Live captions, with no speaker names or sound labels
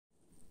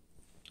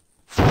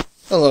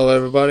Hello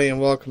everybody and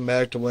welcome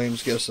back to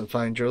Williams Gifts and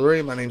Fine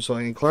Jewelry. My name is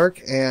Wayne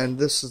Clark and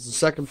this is the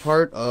second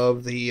part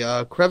of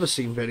the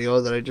crevicing video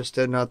that I just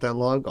did not that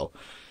long ago.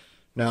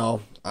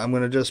 Now I'm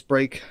going to just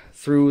break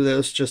through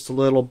this just a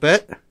little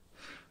bit.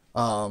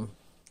 I'm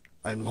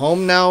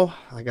home now.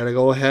 I got to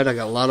go ahead. I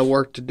got a lot of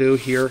work to do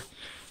here.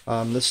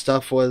 This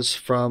stuff was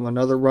from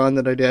another run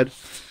that I did,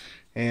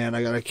 and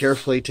I got to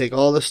carefully take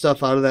all this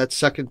stuff out of that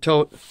second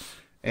tote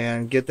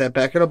and get that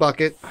back in a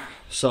bucket.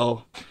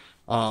 So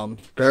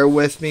bear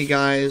with me,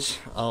 guys.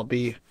 I'll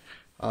be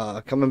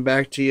coming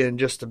back to you in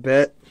just a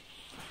bit.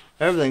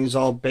 Everything's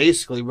all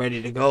basically ready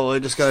to go. I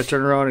just got to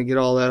turn around and get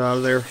all that out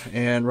of there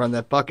and run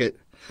that bucket,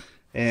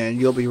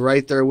 and you'll be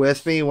right there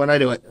with me when I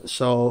do it.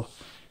 So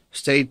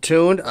stay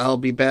tuned. I'll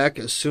be back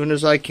as soon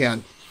as I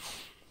can.